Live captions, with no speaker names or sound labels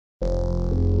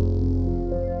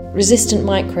resistant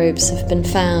microbes have been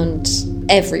found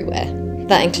everywhere.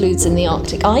 That includes in the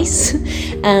Arctic ice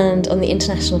and on the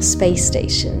International Space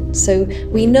Station. So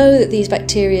we know that these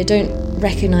bacteria don't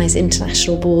recognise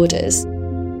international borders.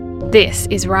 This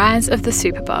is Rise of the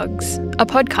Superbugs, a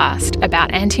podcast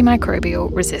about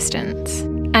antimicrobial resistance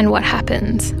and what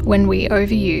happens when we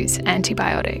overuse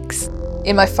antibiotics.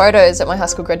 In my photos at my high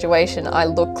school graduation, I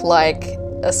look like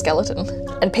a skeleton.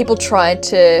 And people tried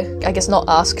to, not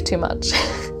ask too much.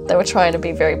 They were trying to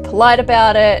be very polite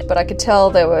about it, but I could tell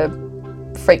they were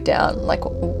freaked out, like,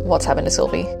 what's happened to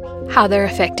Sylvie? How they're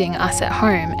affecting us at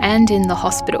home and in the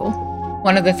hospital.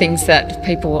 One of the things that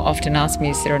people often ask me,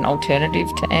 is there an alternative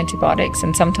to antibiotics?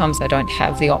 And sometimes I don't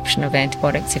have the option of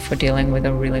antibiotics if we're dealing with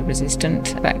a really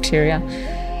resistant bacteria.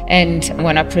 And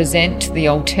when I present the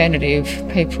alternative,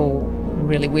 people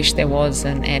really wish there was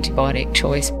an antibiotic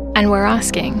choice. And we're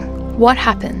asking, what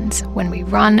happens when we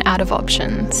run out of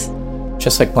options?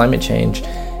 Just like climate change,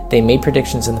 they made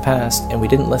predictions in the past and we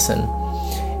didn't listen.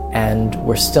 And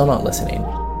we're still not listening.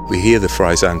 We hear the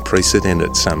phrase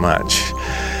unprecedented so much,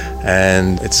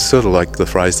 and it's sort of like the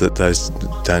phrase that those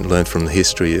don't learn from the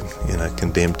history,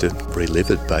 condemned to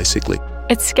relive it, basically.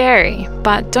 It's scary,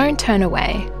 but don't turn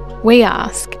away. We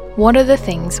ask, what are the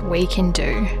things we can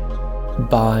do?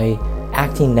 By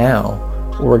acting now,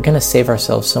 we're going to save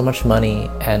ourselves so much money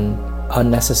and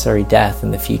unnecessary death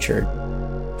in the future.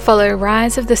 Follow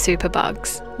Rise of the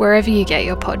Superbugs wherever you get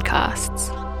your podcasts,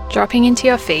 dropping into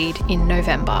your feed in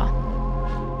November.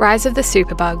 Rise of the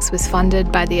Superbugs was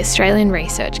funded by the Australian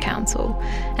Research Council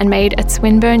and made at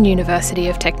Swinburne University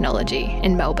of Technology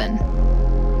in Melbourne.